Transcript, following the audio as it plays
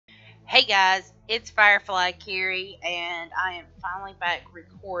Hey guys, it's Firefly Carrie, and I am finally back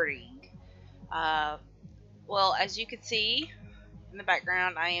recording. Uh, as you can see in the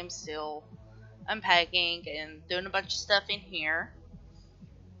background, I am still unpacking and doing a bunch of stuff in here.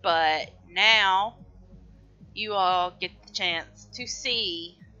 But now, you all get the chance to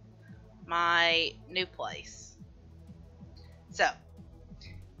see my new place. So,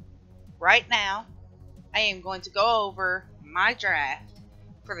 right now, I am going to go over my draft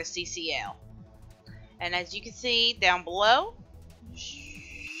for the CCL. And as you can see down below,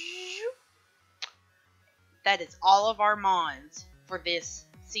 that is all of our mons for this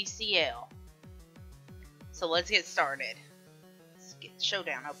CCL. So let's get started. Let's get the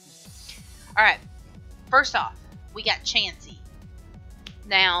showdown open. Alright, first off, we got Chansey.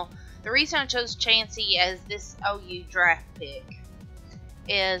 Now, the reason I chose Chansey as this OU draft pick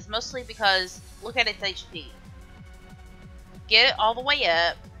is mostly because, look at its HP. Get it all the way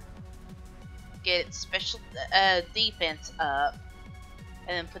up, get its special defense up,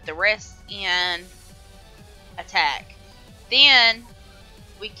 and then put the rest in attack. Then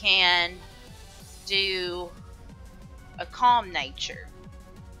we can do a calm nature.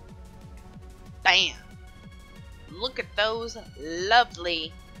 Bam! Look at those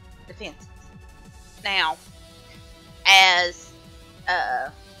lovely defenses. Now, as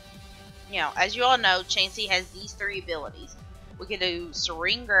as you all know, Chansey has these three abilities. We can do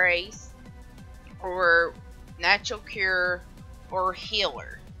Serene Grace, or Natural Cure, or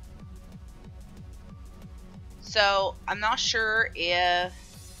Healer. So, I'm not sure if...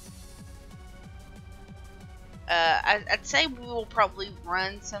 I'd say we will probably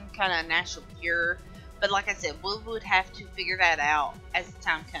run some kind of Natural Cure, but like I said, we would have to figure that out as the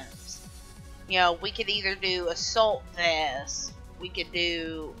time comes. You know, we could either do Assault Vest, we could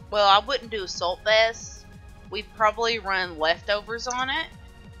do... Well, I wouldn't do Assault Vest. We'd probably run Leftovers on it.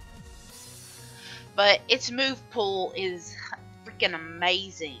 But its move pool is freaking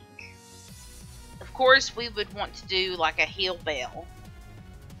amazing. Of course, we would want to do like a Heal Bell.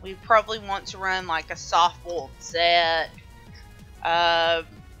 We probably want to run like a Soft Bolt set. And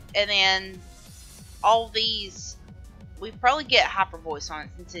then all these, we'd probably get Hyper Voice on it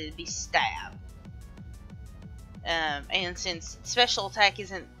since it'd be Stab. And since Special Attack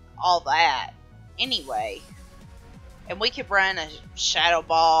isn't all that anyway. And we could run a Shadow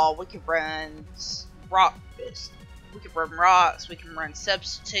Ball, we could run Rock Fist, we could run Rocks, we can run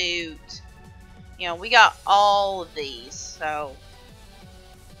Substitute. You know, we got all of these, so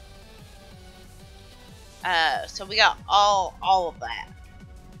we got all of that.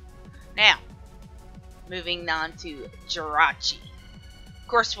 Now, moving on to Jirachi. Of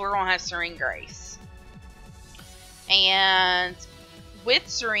course, we're gonna have Serene Grace, and with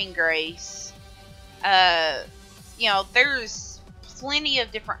Serene Grace, there's plenty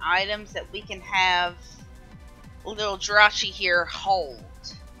of different items that we can have little Jirachi here hold.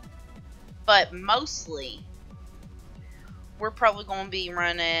 But mostly, we're probably going to be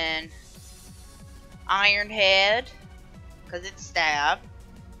running Iron Head, because it's Stab.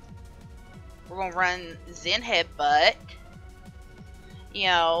 We're going to run Zen Headbutt. You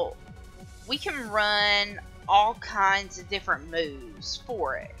know, we can run all kinds of different moves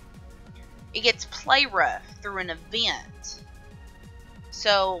for it. It gets play rough through an event.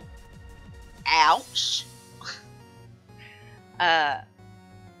 So, ouch.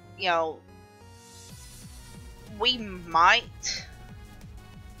 We might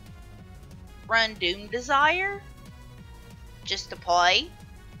run Doom Desire just to play.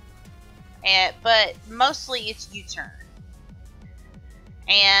 But mostly it's U-turn.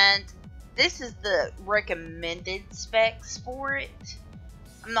 And this is the recommended specs for it.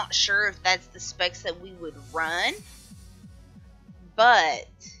 I'm not sure if that's the specs that we would run, but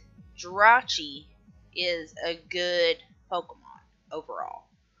Jirachi is a good Pokemon overall.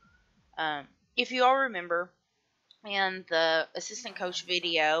 If you all remember, in the assistant coach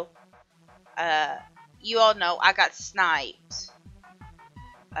video, you all know I got sniped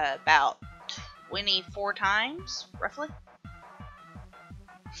about 24 times, roughly.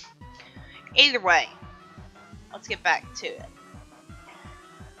 Either way, let's get back to it.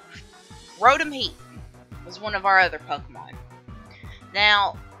 Rotom Heat was one of our other Pokemon.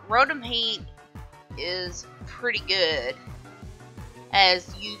 Now, Rotom Heat is pretty good,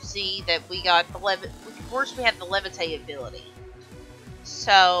 as you see that we got the of course we have the Levitate ability.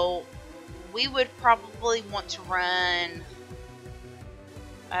 So, we would probably want to run,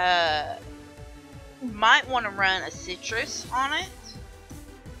 might want to run a Citrus on it,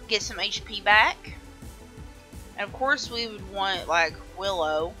 get some HP back. And of course we would want like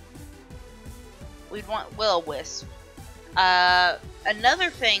Willow. We'd want Will-O-Wisp. Another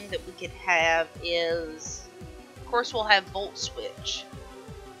thing that we could have is, of course, we'll have Volt Switch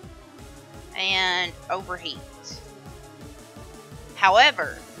and Overheat.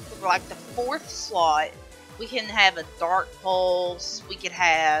 However, for like the 4th slot, we can have a Dark Pulse, we could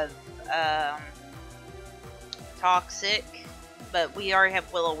have Toxic, but we already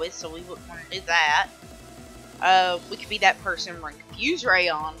have Will-O-Wisp, so we wouldn't want to do that. We could be that person and run Confuse Ray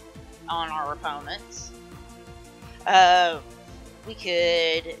on our opponents. We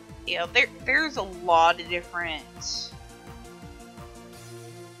could, there's a lot of different.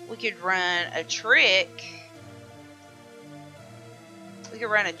 We could run a trick. We could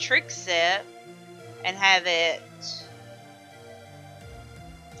run a trick set and have it.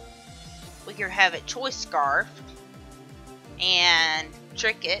 We could have it Choice Scarf and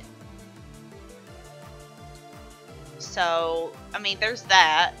trick it. So, I mean, there's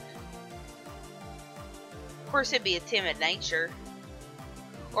that. Of course, it'd be a Timid Nature.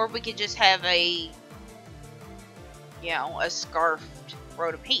 Or we could just have a scarfed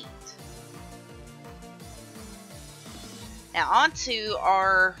Road of Heat. Now, on to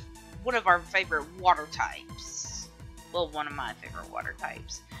one of our favorite water types. Well, one of my favorite water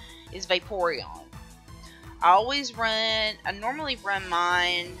types is Vaporeon. I normally run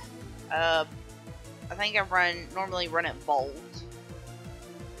mine, I think normally run it Bold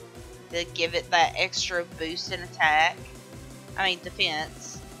to give it that extra boost in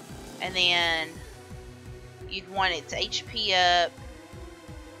defense. And then you'd want its HP up,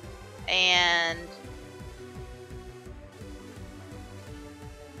 and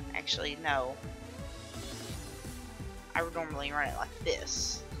actually no, I would normally run it like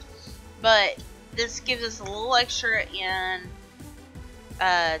this, but this gives us a little extra in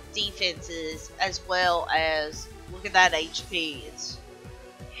defenses, as well as, look at that HP, it's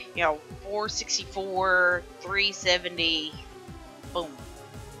 464, 370, boom.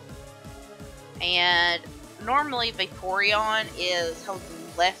 And normally Vaporeon is holding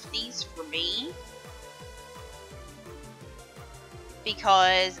lefties for me,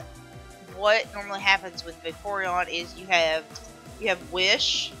 because what normally happens with Vaporeon is you have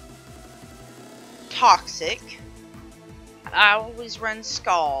Wish, Toxic, I always run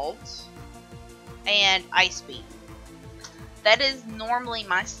Scald, and Ice Beam. That is normally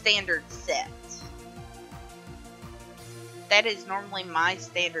my standard set.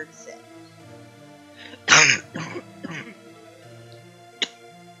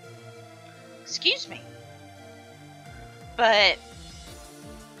 Excuse me. But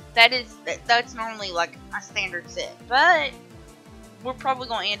that's normally like my standard set. But we're probably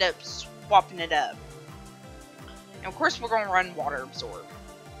going to end up swapping it up. And of course we're going to run Water Absorb.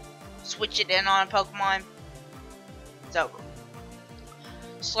 Switch it in on a Pokemon. It's over.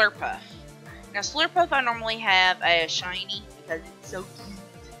 Slurpuff. Now Slurpuff I normally have a shiny because it's so cute.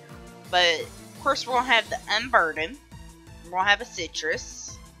 But of course we're going to have the Unburden. We're going to have a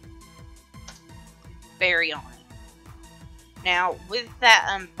Citrus. Berry on it. Now with that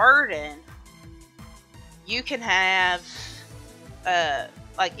Unburden, you can have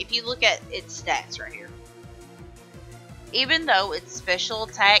like if you look at its stats right here, even though its special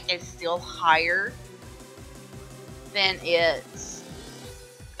attack is still higher than its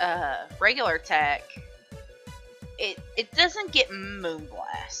regular attack, it doesn't get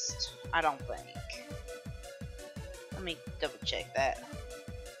Moonblast, I don't think. Let me double check that.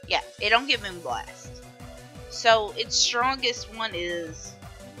 Yeah, it don't get Moonblast. So its strongest one is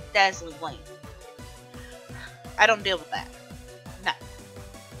Dazzling Gleam. I don't deal with that. No.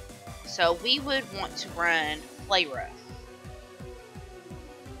 So we would want to run Play Rough.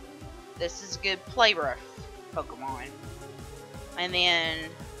 This is a good Play Rough Pokemon. And then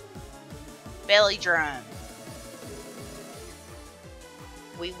Belly Drum.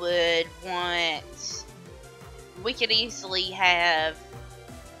 We would want. We could easily have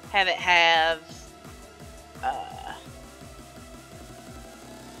it have.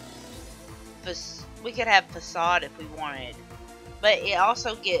 We could have Facade if we wanted, but it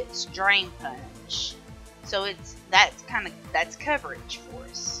also gets Drain Punch, so that's coverage for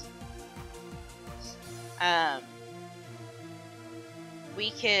us.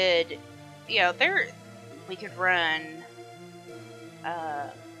 We could, we could run,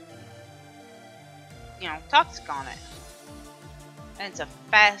 Toxic on it, and it's a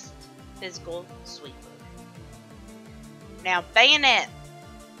fast physical sweeper. Now Bayonet,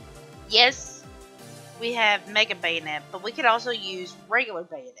 yes. We have Mega Bayonet, but we could also use regular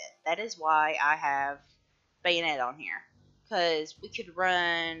Bayonet. That is why I have Bayonet on here. Because we could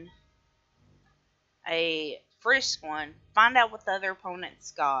run a Frisk one, find out what the other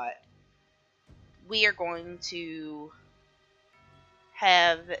opponent's got. We are going to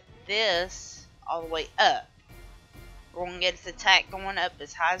have this all the way up. We're going to get its attack going up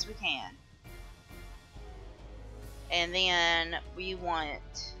as high as we can. And then we want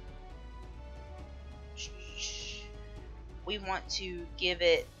to give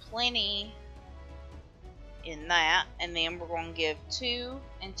it plenty in that, and then we're going to give 2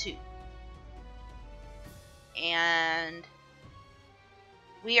 and 2. And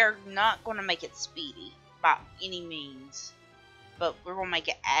we are not going to make it speedy by any means, but we're going to make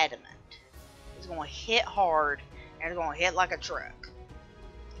it adamant. It's going to hit hard, and it's going to hit like a truck.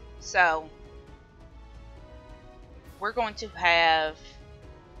 So we're going to have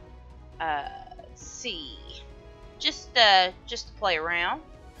C, just to play around.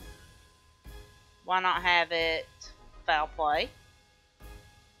 Why not have it foul play?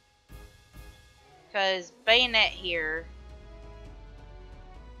 Because Bayonet here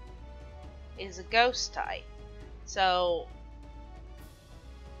is a ghost type, so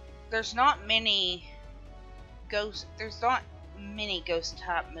there's not many ghost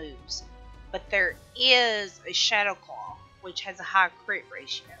type moves, but there is a Shadow Claw, which has a high crit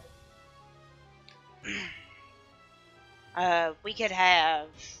ratio. We could have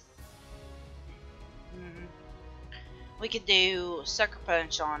we could do Sucker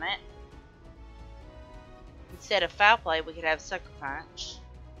Punch on it. Instead of Foul Play, we could have Sucker Punch.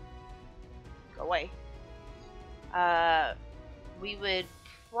 Go away. We would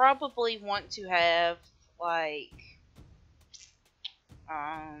probably want to have, like,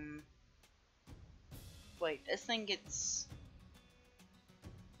 wait, this thing gets,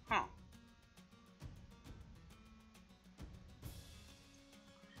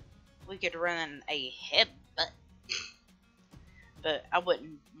 we could run a headbutt, but I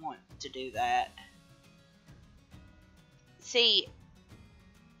wouldn't want to do that. See,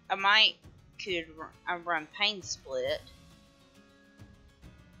 I could run Pain Split,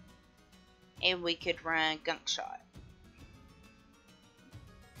 and we could run Gunk Shot.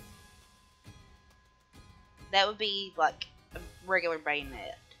 That would be like a regular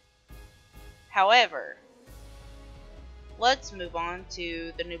Bayonet. However, let's move on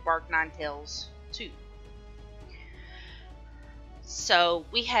to the Newbark Ninetales 2. So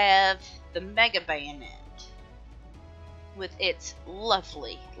we have the Mega Bayonet with its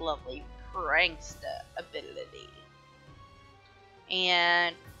lovely, lovely Prankster ability.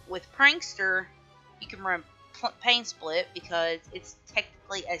 And with Prankster, you can run Pain Split because it's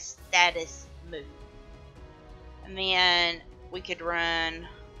technically a status move. And then we could run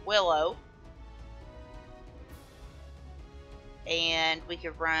Willow. And we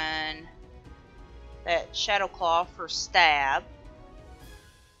could run that Shadow Claw for stab.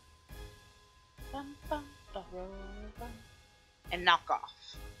 And knock off.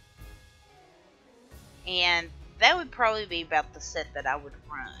 And that would probably be about the set that I would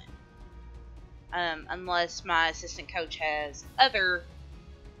run. Unless my assistant coach has other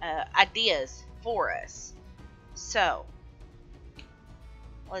ideas for us. So,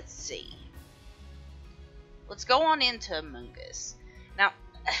 let's see. Let's go on into Among Us. Now,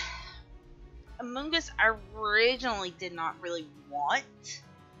 Among Us I originally did not really want,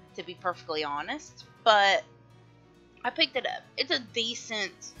 to be perfectly honest, but I picked it up. It's a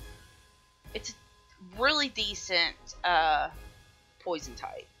really decent poison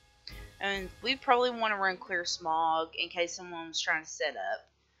type. And we probably want to run Clear Smog in case someone was trying to set up.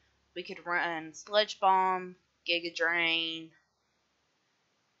 We could run Sludge Bomb, Giga Drain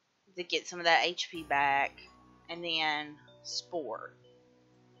to get some of that HP back, and then Spore.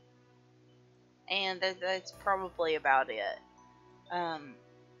 And that's probably about it.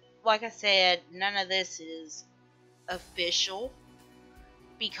 Like I said, none of this is official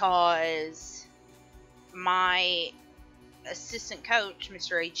because my assistant coach,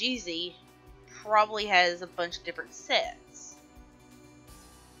 Mr. AGZ, probably has a bunch of different sets.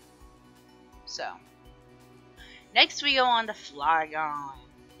 So, next we go on to Flygon.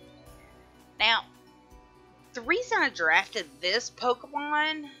 Now, the reason I drafted this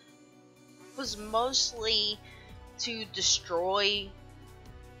Pokemon was mostly to destroy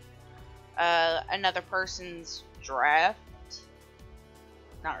another person's draft.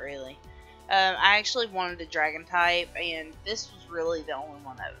 Not really. I actually wanted a Dragon type, and this was really the only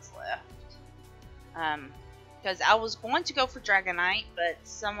one that was left. Because I was going to go for Dragonite, but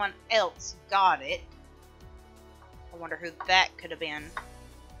someone else got it. I wonder who that could have been.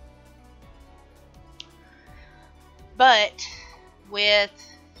 But with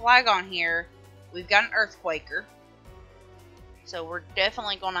Flygon here, we've got an Earthquaker. So we're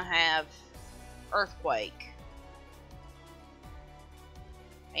definitely going to have Earthquake.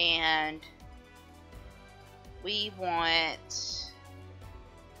 And we want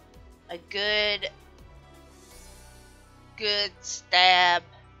a good stab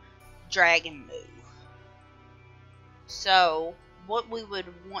dragon move. So what we would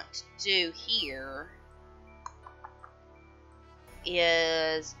want to do here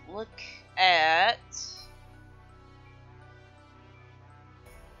is look at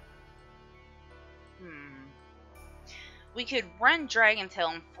we could run Dragon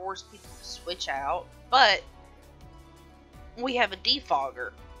Tail and force people to switch out, but we have a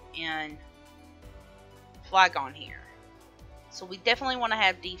defogger and Flygon here. So we definitely want to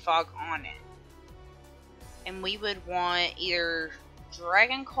have defog on it. And we would want either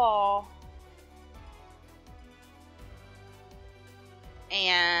Dragon Claw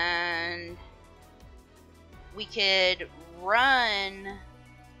and we could run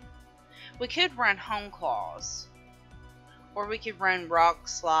Home Claws, or we could run Rock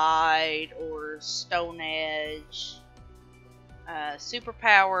Slide or Stone Edge,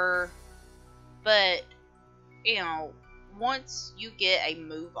 Superpower. But you know, once you get a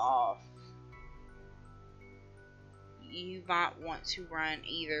move off, you might want to run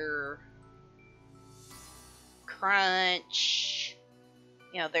either Crunch.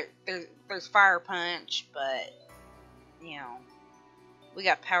 You know, there's Fire Punch, but you know, we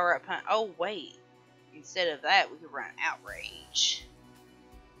got Power Up Punch. Oh wait, instead of that, we could run Outrage.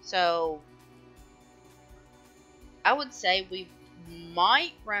 So I would say we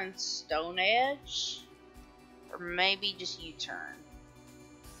might run Stone Edge, or maybe just U-turn.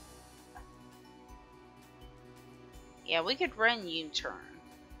 Yeah, we could run U-turn,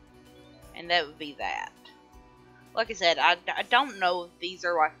 and that would be that. Like I said, I don't know if these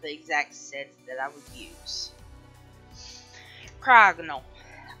are like the exact sets that I would use. Cryogonal.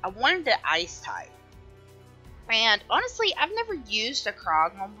 I wanted the Ice type. And honestly, I've never used a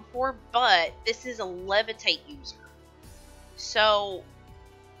Cryogonal before, but this is a Levitate user. So,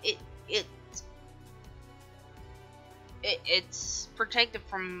 it's protected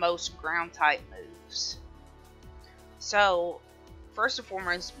from most ground type moves. So, first and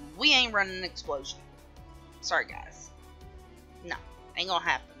foremost, we ain't running an Explosion. Sorry guys. No, ain't gonna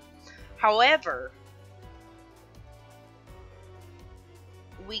happen. However,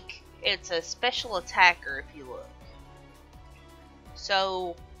 it's a special attacker if you look.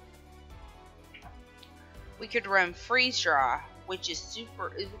 So we could run Freeze Dry, which is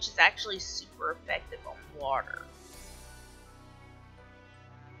actually super effective on water.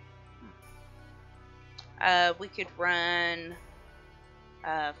 We could run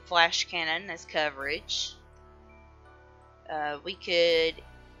Flash Cannon as coverage. We could,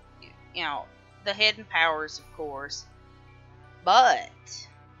 you know, the hidden powers, of course, but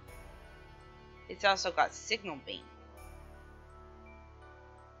it's also got Signal Beam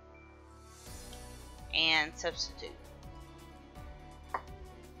and Substitute.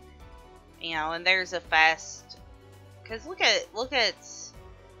 You know, and there's a fast, cause look at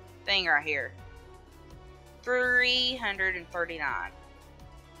thing right here, 339.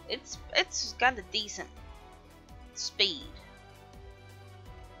 It's got a decent speed.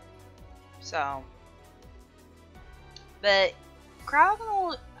 So, but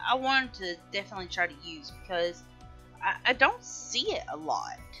Cryogonal, I wanted to definitely try to use because I don't see it a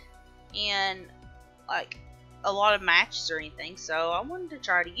lot in like a lot of matches or anything, so I wanted to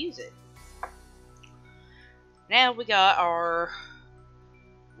try to use it. Now we got our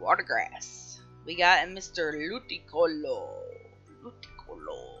Water Grass. We got Mr. Ludicolo.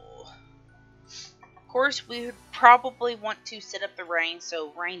 Of course, we would probably want to set up the rain,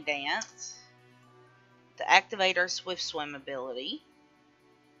 so Rain Dance to activate our Swift Swim ability.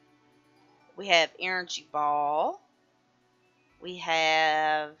 We have Energy Ball. We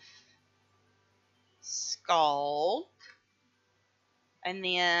have Scald. And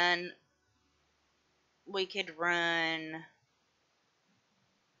then we could run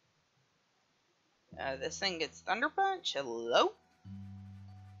this thing gets Thunder Punch. Hello?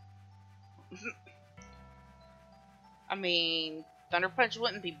 I mean, Thunder Punch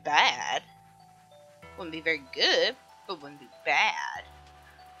wouldn't be bad. Wouldn't be very good, but wouldn't be bad.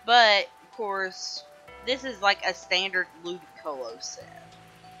 But, of course, this is like a standard Ludicolo set.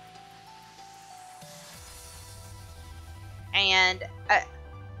 And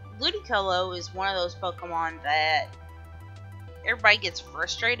Ludicolo is one of those Pokemon that everybody gets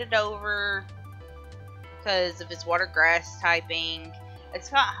frustrated over because of its Water Grass typing. It's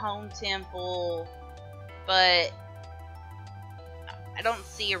got Home Temple, but I don't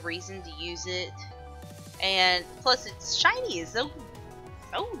see a reason to use it. And plus, its shiny is so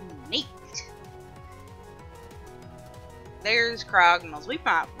neat. There's Cryogonals. We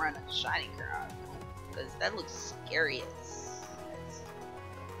might run a shiny Cryogonal because that looks scary as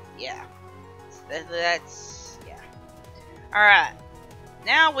yeah. That's, yeah. Alright.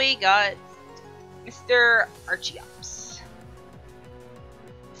 Now we got Mr. Archeops.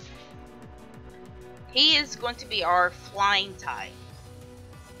 He is going to be our flying type.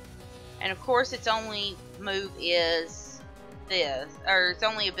 And of course its only move is this, or its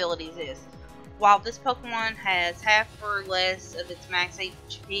only ability is this. While this Pokemon has half or less of its max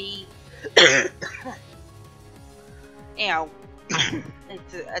HP, you know,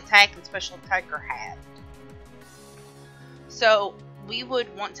 its attack and special attack are halved. So we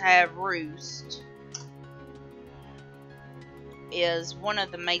would want to have Roost is one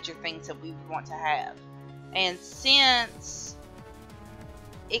of the major things that we would want to have. And since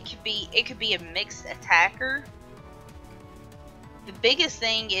it could be a mixed attacker, the biggest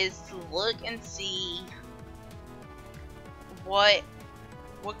thing is to look and see what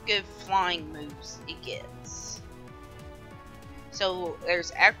good flying moves it gets. So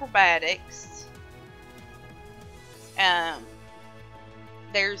there's acrobatics,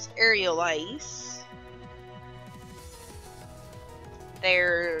 there's aerial ace,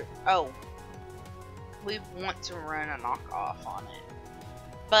 we want to run a knockoff on it,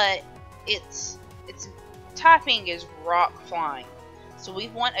 but its typing is rock flying, so we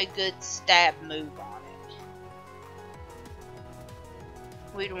want a good stab move on it.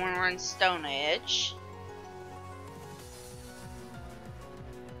 We'd want to run Stone Edge,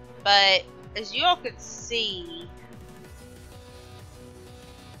 but as you all could see,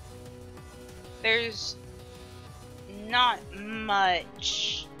 there's not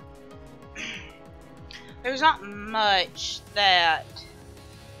much that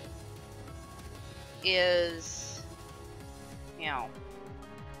is, you know,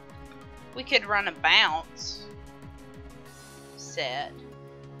 we could run a bounce set,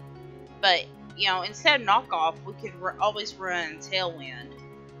 but you know, instead of knockoff, we could always run Tailwind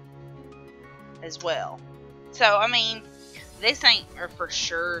as well. So I mean, this ain't a for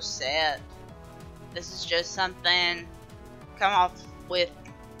sure set. This is just something come off with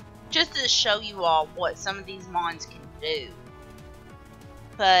just to show you all what some of these mons can do.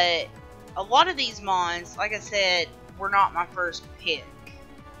 But a lot of these mons, like I said, were not my first pick.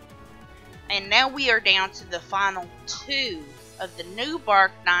 And now we are down to the final two of the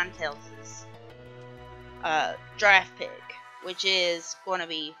Newbark Ninetales' draft pick, which is going to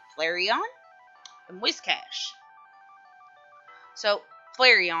be Flareon and Whiscash. So,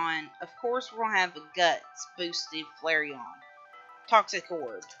 Flareon, of course, we're going to have a Guts boosted Flareon. Toxic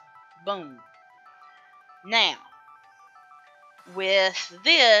Orb. Boom. Now, with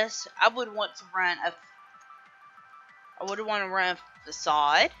this, I would want to run a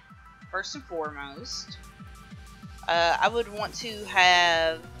Facade, first and foremost. I would want to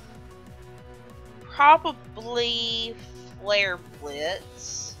have probably Flare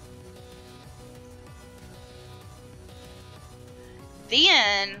Blitz.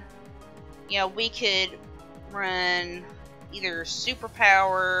 Then, you know, we could run either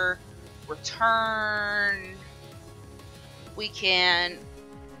Superpower, Return. We can,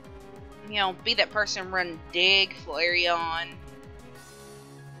 you know, be that person, run Dig, Flareon.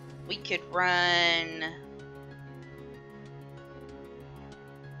 We could run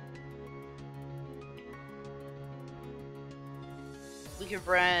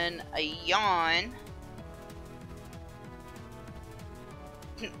a Yawn.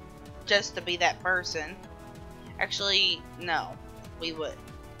 Just to be that person. Actually, no, we would.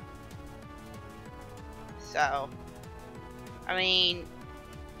 So, I mean,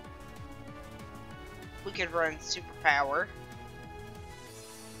 we could run Superpower.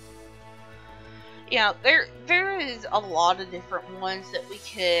 Yeah, there is a lot of different ones that we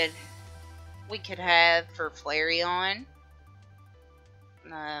could have for Flareon.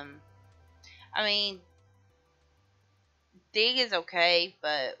 I mean, Dig is okay,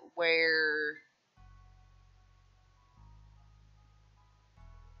 but where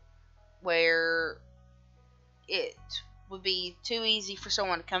it would be too easy for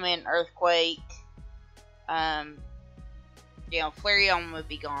someone to come in Earthquake, you know, Flareon would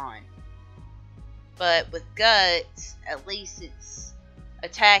be gone. But with Guts, at least its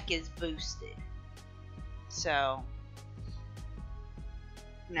attack is boosted. So,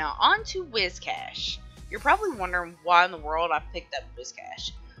 now on to Whiscash. You're probably wondering why in the world I picked up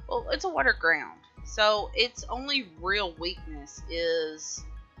Whiscash. Well, it's a water ground, so its only real weakness is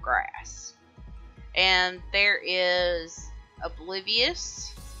grass. And there is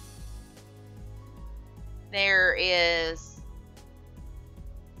Oblivious. There is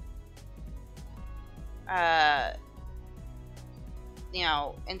you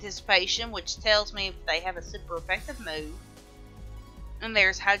know, Anticipation, which tells me if they have a super effective move. and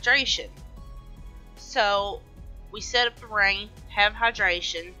there's hydration. So we set up the rain, have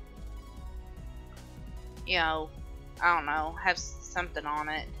hydration, you know, I don't know, have something on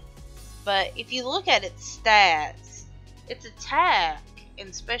it. But if you look at its stats, its attack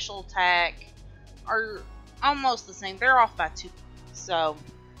and special attack are almost the same. They're off by 2. So,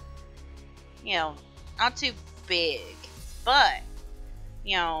 you know, not too big. But,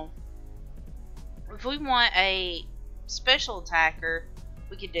 you know, if we want a special attacker,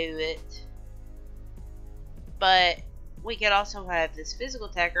 we could do it. But we could also have this physical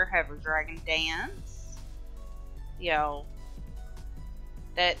attacker have a dragon dance. You know,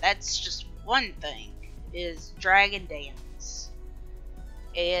 that's just one thing, is dragon dance.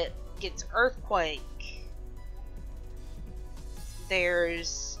 It gets earthquake.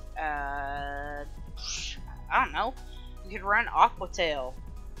 There's I don't know, you could run Aquatail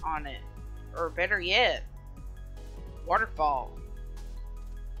on it, or better yet, waterfall.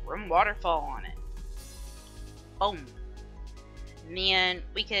 Run waterfall on it. Boom. And then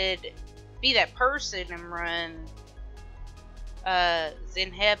we could be that person and run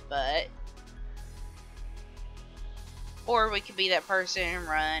Zen Headbutt. Or we could be that person and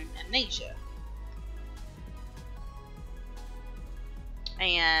run Amnesia.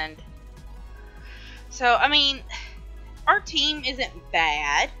 And so, I mean, our team isn't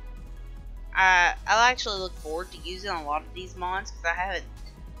bad. I'll actually look forward to using a lot of these mons because I haven't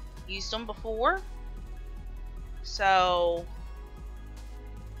used them before. So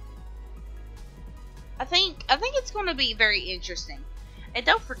I think it's going to be very interesting. And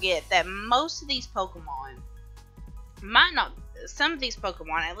don't forget that most of these Pokemon might not, some of these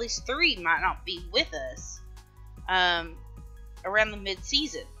Pokemon, at least 3, might not be with us around the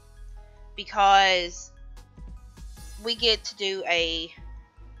mid-season, because we get to do a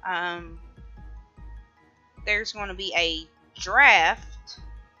there's going to be a draft,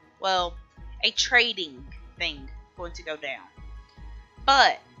 well, a trading thing going to go down.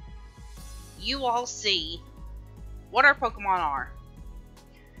 But you all see what our Pokemon are.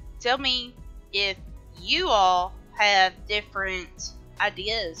 Tell me if you all have different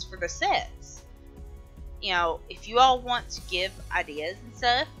ideas for the sets. You know, if you all want to give ideas and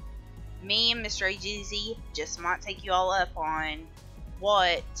stuff, me and Mr. AGZ just might take you all up on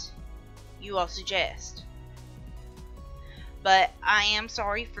what you all suggest. But I am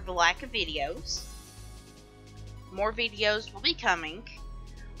sorry for the lack of videos. More videos will be coming.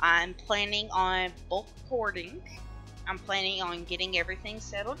 I'm planning on bulk recording. I'm planning on getting everything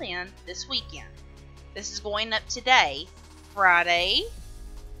settled in this weekend. This is going up today, Friday,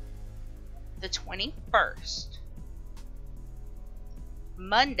 the 21st.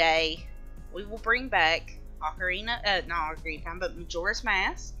 Monday, we will bring back not Ocarina Time, but Majora's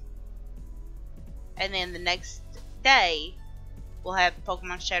Mask. And then the next day, we'll have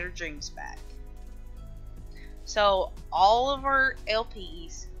Pokemon Shattered Dreams back. So, all of our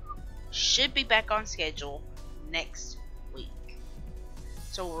LPs should be back on schedule next week.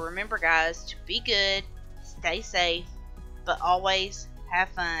 So remember, guys, to be good, stay safe, but always have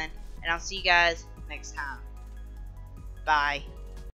fun. And I'll see you guys next time. Bye.